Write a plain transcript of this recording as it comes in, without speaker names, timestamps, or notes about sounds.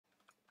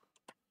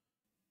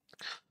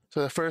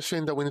So the first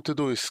thing that we need to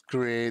do is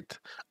create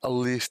a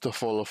list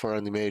of all of our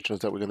animations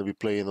that we're going to be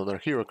playing on our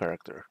hero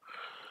character.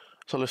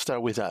 So let's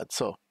start with that.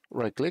 So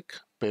right click,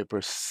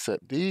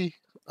 PaperZD,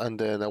 and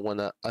then I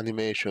want an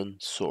animation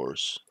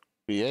source.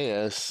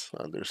 BAS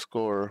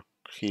underscore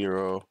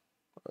hero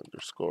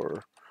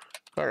underscore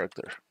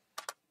character.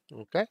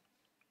 Okay.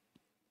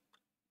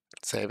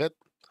 Save it.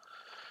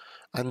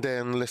 And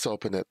then let's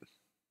open it.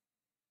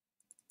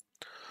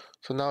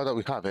 So now that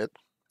we have it,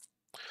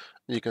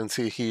 you can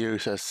see here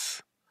it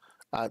says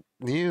add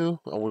new,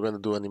 and we're going to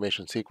do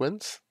animation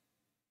sequence.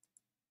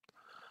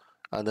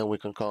 And then we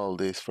can call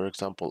this, for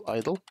example,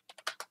 idle.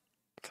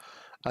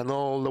 And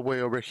all the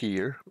way over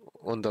here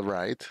on the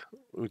right,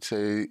 we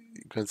say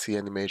you can see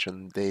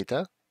animation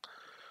data.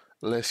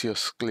 Let's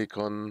just click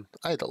on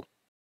idle.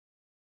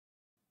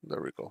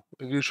 There we go.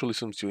 It usually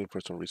zooms you in for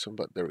some reason,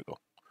 but there we go.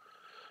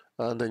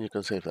 And then you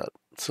can save that.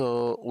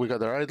 So we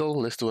got our idle.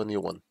 Let's do a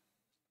new one.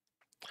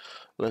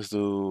 Let's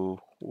do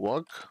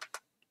walk.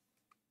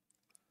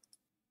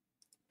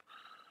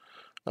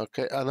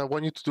 Okay, and I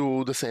want you to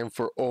do the same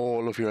for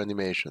all of your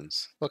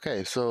animations.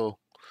 Okay, so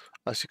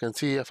as you can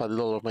see, I've added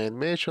all of my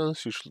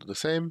animations, usually the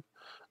same,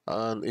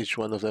 and each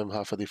one of them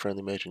have a different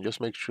animation.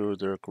 Just make sure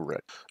they're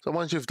correct. So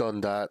once you've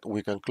done that,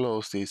 we can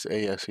close this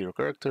AS hero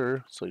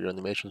character, so your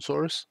animation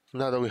source.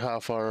 Now that we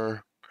have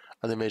our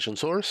animation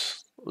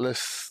source,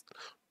 let's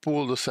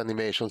pull those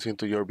animations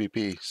into your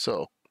BP.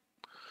 So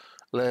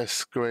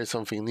let's create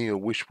something new,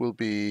 which will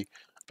be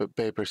the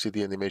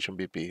PaperZD animation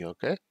BP,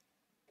 okay?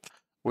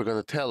 We're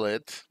going to tell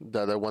it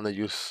that I want to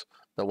use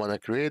the one I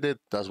created.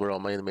 That's where all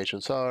my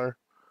animations are.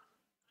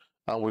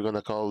 And we're going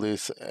to call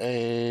this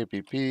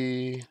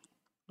APP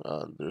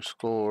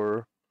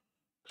underscore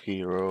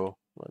hero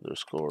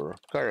underscore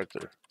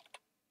character.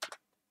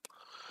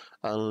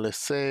 And let's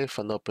save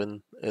and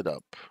open it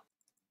up.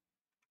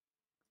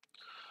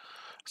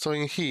 So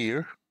in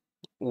here,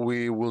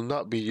 we will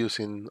not be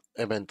using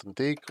event on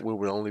tick. We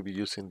will only be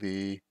using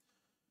the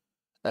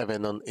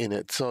event on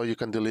init. So you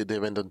can delete the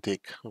event on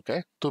tick,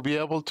 okay? To be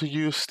able to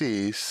use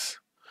this,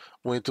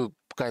 we need to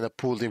kind of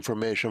pull the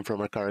information from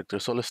our character.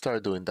 So let's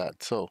start doing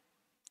that. So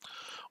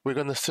we're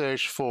going to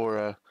search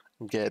for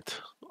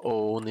get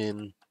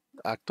owning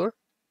actor.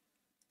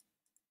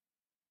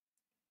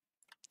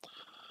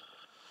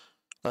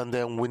 And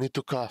then we need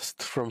to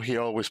cast from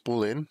here, always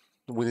pull in.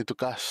 We need to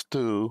cast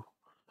to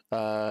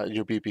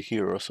your BP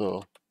hero.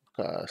 So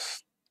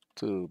cast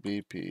to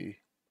BP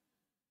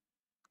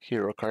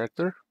hero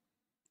character.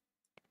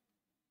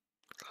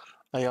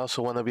 I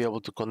also want to be able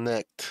to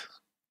connect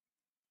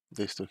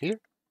this to here.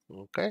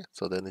 Okay,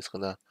 so then it's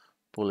going to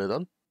pull it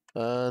on.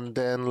 And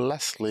then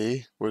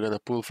lastly, we're going to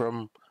pull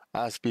from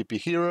as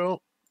BP hero,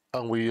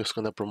 and we're just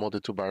going to promote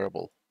it to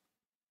variable.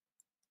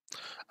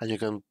 And you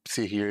can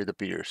see here it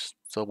appears.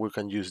 So we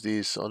can use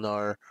this on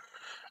our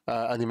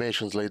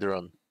animations later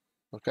on.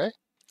 Okay?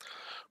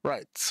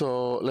 Right,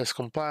 so let's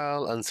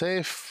compile and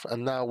save.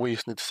 And now we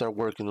just need to start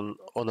working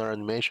on our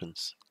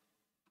animations.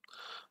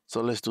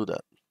 So let's do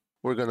that.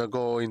 We're going to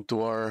go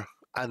into our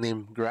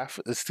anim graph.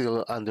 It's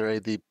still under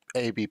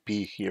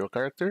ABP hero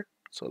character.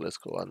 So let's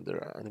go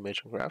under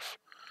animation graph.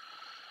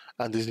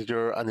 And this is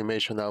your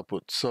animation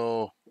output.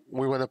 So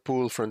we want to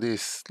pull from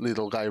this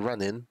little guy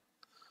running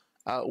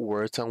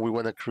outwards, and we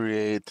want to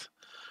create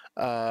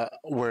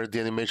where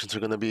the animations are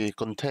going to be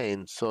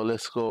contained. So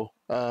let's go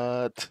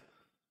add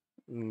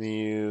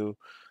new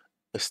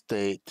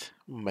state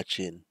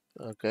machine.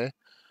 Okay,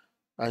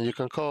 and you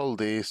can call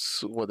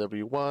this whatever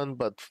you want,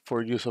 but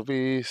for use of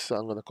ease,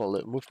 I'm going to call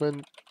it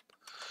movement.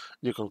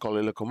 You can call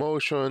it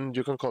locomotion.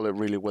 You can call it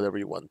really whatever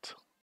you want.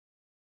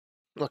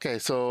 Okay,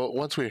 so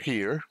once we're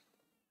here,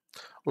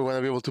 we want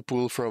to be able to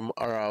pull from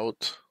our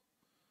out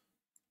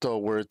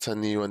towards a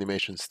new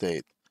animation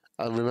state.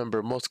 And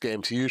remember, most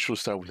games usually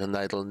start with an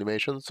idle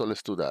animation, so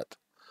let's do that.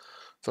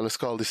 So let's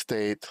call this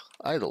state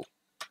idle.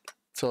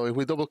 So if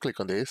we double click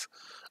on this,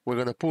 we're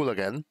going to pull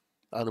again,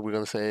 and we're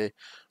going to say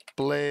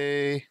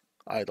play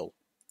idle.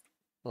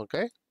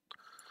 Okay?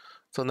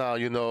 So now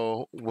you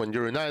know when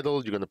you're in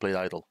idle, you're going to play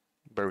idle.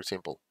 Very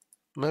simple.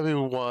 Maybe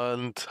we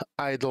want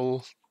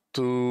idle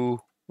to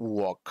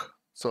walk.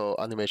 So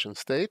animation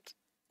state.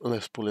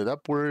 Let's pull it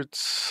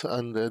upwards,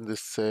 and then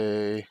let's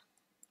say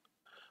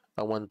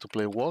I want to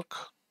play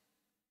walk.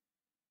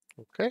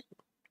 Okay.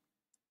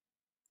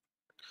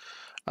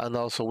 And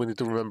also we need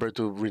to remember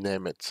to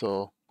rename it.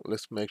 So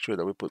let's make sure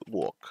that we put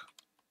walk.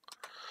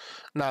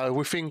 Now if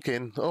we're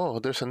thinking, oh,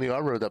 there's a new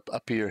arrow that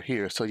appear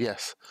here. So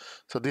yes.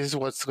 So this is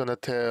what's going to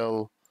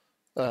tell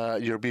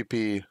your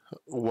BP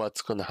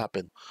what's going to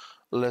happen.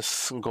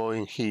 Let's go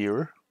in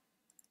here.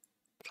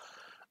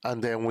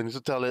 And then we need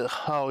to tell it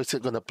how is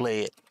it going to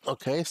play it.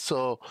 Okay,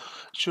 so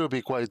it should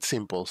be quite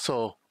simple.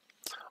 So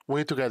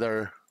we need to get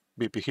our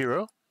BP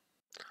hero.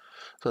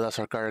 So that's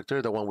our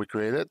character, the one we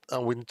created.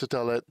 And we need to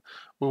tell it,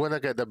 we want to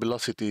get the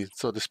velocity,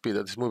 so the speed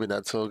that it's moving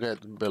at. So get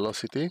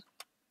velocity.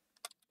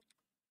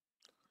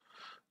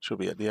 Should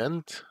be at the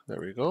end.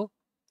 There we go.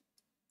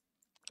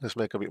 Let's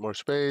make a bit more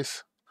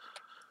space.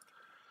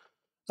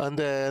 And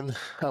then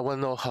I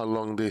want to know how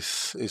long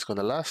this is going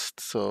to last.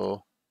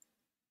 So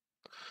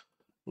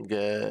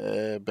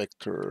get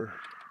vector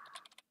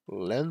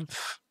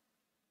length.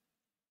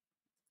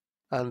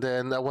 And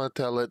then I want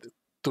to tell it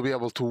to be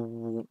able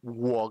to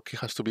walk, it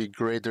has to be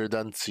greater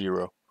than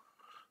 0.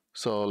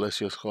 So let's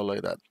just call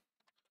like that.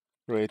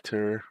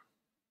 Greater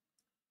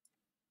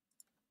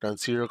than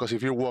 0, because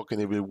if you're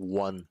walking, it will be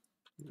 1.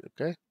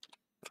 Okay?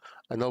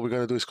 And all we're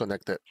going to do is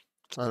connect it.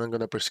 And I'm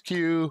going to press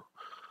Q.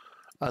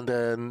 And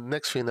then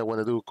next thing I want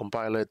to do,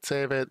 compile it,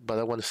 save it, but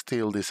I want to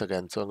steal this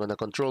again. So I'm going to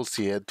Control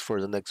C it for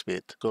the next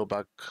bit. Go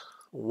back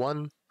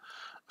 1.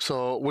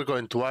 So we're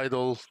going to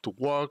idle to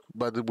walk,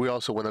 but we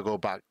also want to go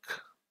back.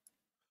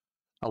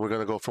 And we're going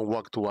to go from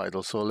walk to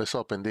idle. So let's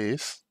open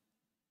this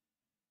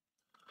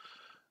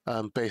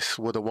and paste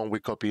with the one we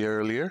copied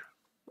earlier.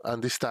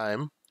 And this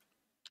time,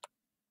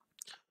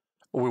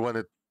 we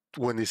wanted,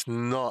 when it's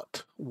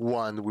not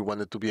 1, we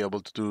wanted to be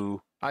able to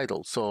do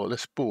idle. So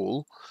let's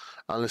pull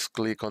and let's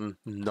click on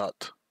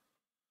not.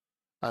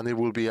 And it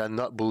will be a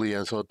not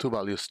boolean, so 2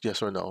 values,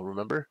 yes or no,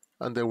 remember?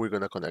 And then we're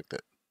going to connect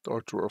it,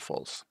 or true or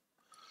false.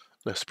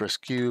 Let's press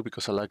Q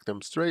because I like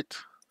them straight.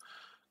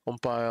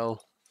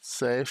 Compile,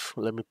 save.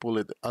 Let me pull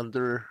it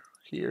under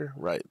here,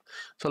 right.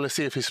 So let's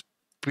see if it's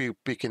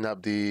picking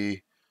up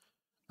the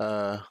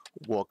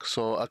walk.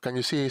 So can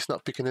you see it's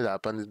not picking it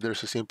up, and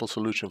there's a simple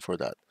solution for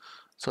that.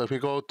 So if we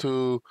go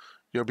to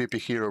your BP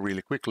Hero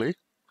really quickly,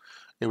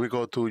 if we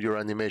go to your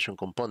animation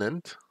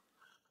component,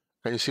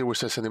 can you see where it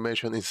says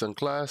animation instant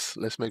class?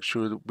 Let's make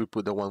sure we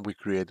put the one we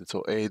created.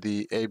 So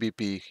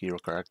ABP hero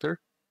character.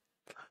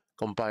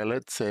 Compile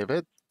it, save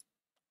it.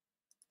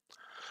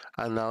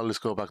 And now let's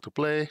go back to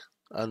play.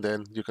 And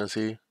then you can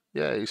see,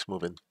 yeah, it's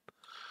moving.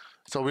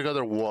 So we got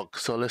our walk.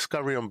 So let's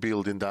carry on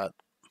building that.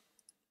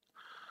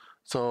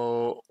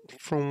 So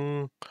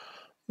from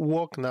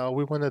walk now,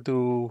 we want to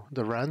do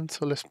the run.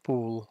 So let's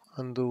pull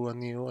and do a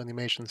new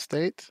animation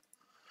state.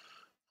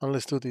 And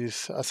let's do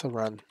this as a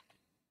run.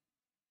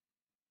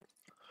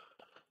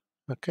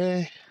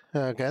 Okay,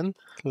 again,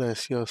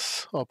 let's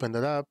just open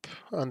that up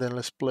and then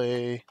let's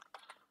play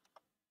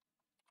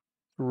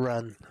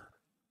run.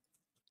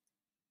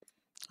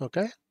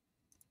 Okay,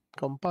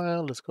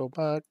 compile, let's go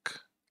back.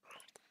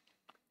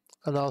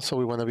 And also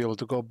we want to be able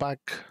to go back.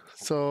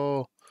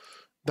 So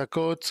the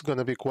code's going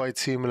to be quite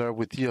similar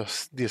with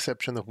just the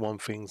exception of one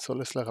thing. So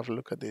let's have a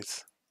look at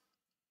this.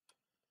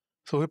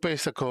 So we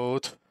paste the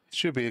code, it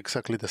should be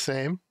exactly the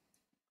same.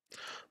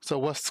 So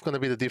what's going to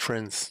be the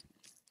difference?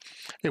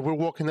 If we're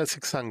walking at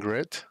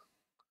 600,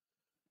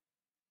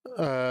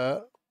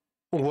 what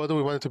do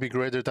we want it to be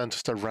greater than to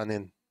start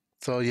running?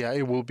 So yeah,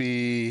 it will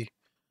be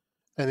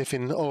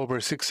anything over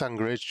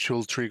 600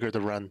 should trigger the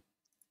run.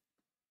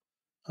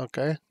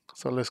 Okay,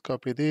 so let's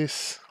copy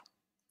this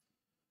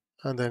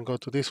and then go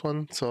to this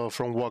one. So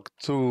from walk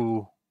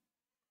to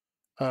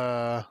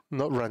not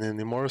running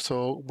anymore.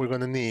 So we're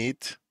going to need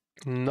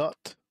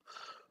not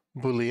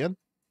boolean.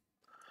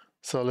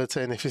 So let's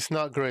say if it's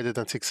not greater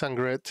than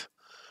 600,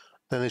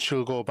 then it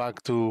should go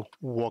back to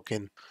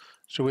walking.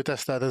 Should we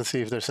test that and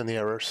see if there's any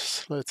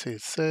errors? Let's see,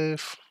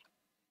 save,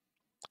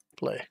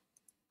 play.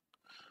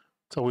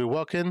 So we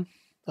walk in,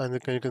 and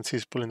you can see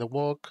it's pulling the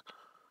walk,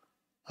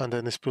 and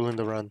then it's pulling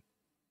the run.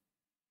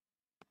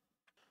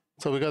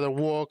 So we got a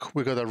walk,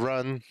 we got a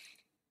run.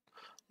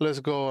 Let's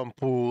go and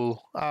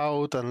pull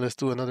out, and let's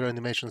do another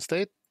animation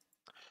state.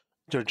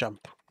 Your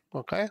jump,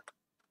 okay?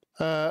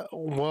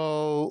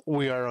 While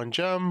we are on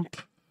jump,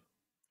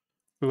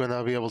 we're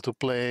gonna be able to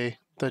play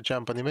the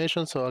jump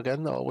animation. So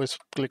again, always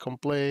click on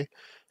play,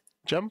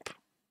 jump,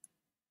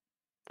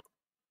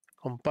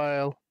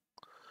 compile.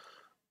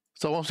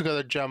 So once we got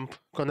a jump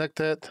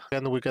connected,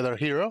 then we get our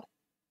hero.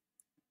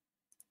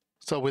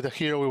 So with the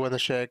hero, we want to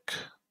check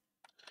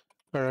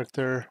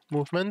character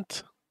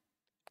movement,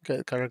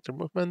 get character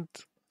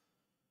movement.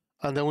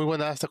 And then we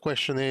want to ask the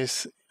question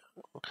is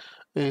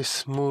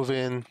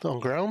moving on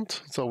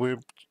ground? So we're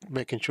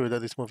making sure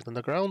that it's moving on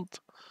the ground.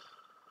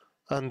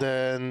 And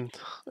then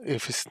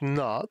if it's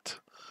not,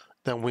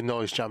 then we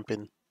know it's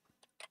jumping.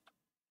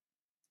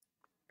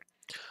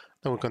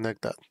 Then we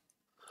connect that.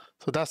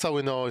 So that's how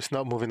we know it's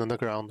not moving on the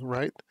ground,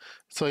 right?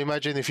 So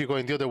imagine if you're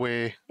going the other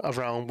way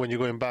around, when you're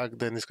going back,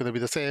 then it's going to be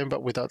the same,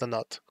 but without a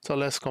not. So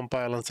let's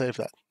compile and save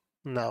that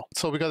now.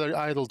 So we got our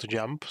idle to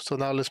jump. So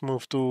now let's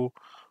move to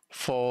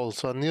fall.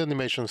 So a new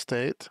animation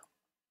state.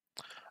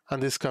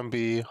 And this can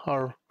be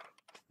our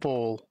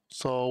fall.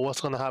 So what's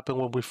going to happen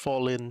when we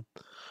fall in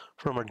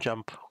from our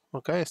jump?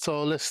 Okay,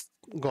 so let's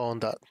go on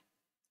that.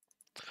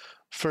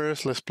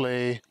 First, let's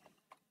play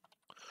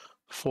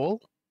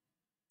fall.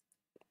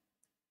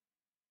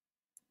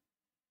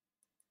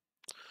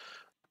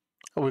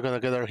 We're going to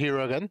get our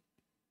hero again.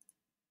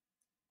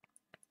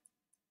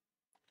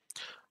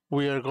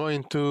 We are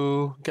going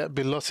to get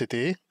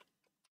velocity.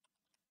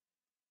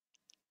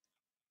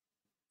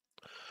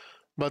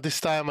 But this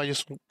time I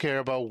just care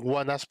about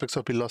one aspect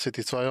of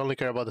velocity, so I only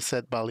care about the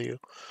set value.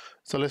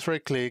 So let's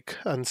right click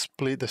and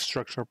split the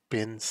structure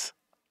pins.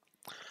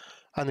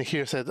 And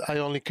here said I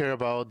only care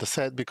about the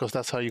set because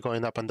that's how you're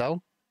going up and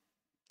down.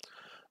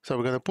 So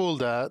we're going to pull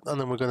that, and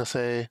then we're going to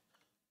say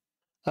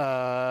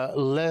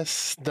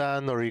less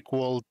than or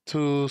equal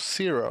to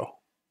 0.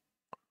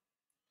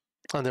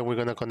 And then we're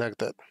going to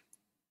connect it.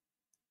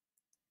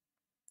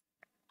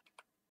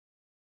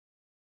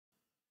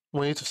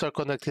 We need to start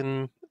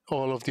connecting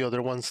all of the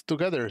other ones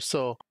together.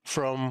 So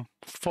from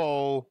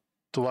fall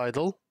to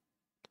idle,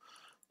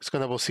 it's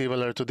going to be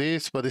similar to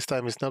this, but this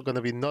time it's not going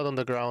to be not on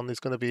the ground, it's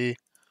going to be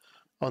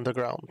on the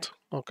ground.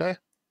 Okay?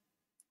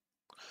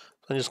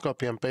 So just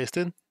copy and paste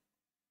it.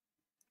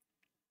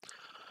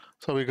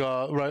 So we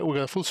got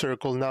a full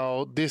circle.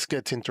 Now this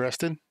gets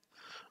interesting.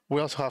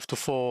 We also have to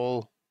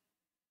fall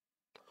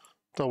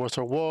towards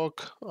our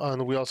walk,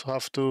 and we also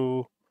have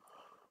to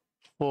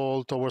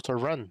fall towards our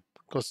run,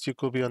 because you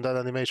could be on that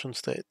animation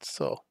state.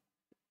 So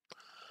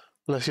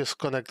let's just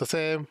connect the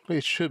same.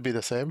 It should be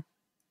the same.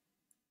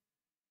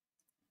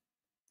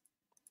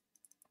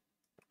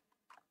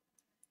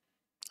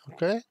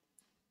 Okay.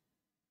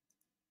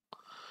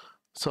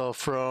 So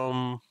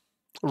from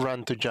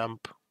run to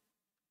jump.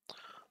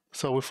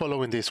 So we're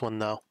following this one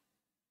now,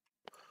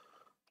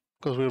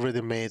 because we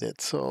already made it.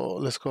 So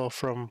let's go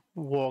from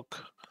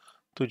walk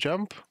to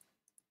jump.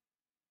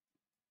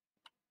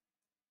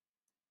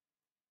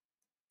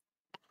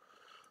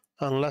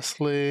 And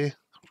lastly,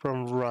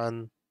 from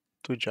run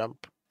to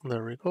jump.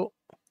 There we go.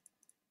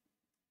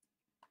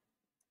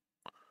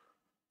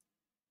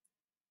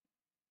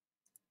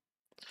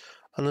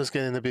 And it's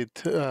getting a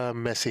bit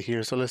messy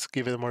here, so let's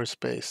give it more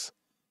space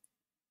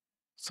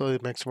so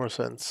it makes more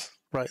sense.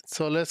 Right,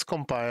 so let's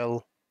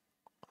compile,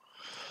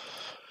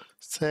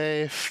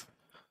 save,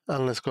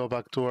 and let's go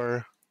back to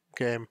our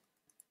game.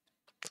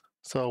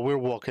 So we're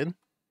walking,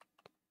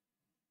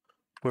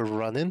 we're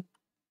running,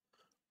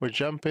 we're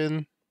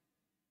jumping,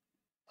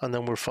 and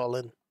then we're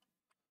falling.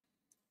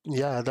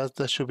 Yeah,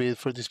 that should be it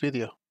for this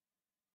video.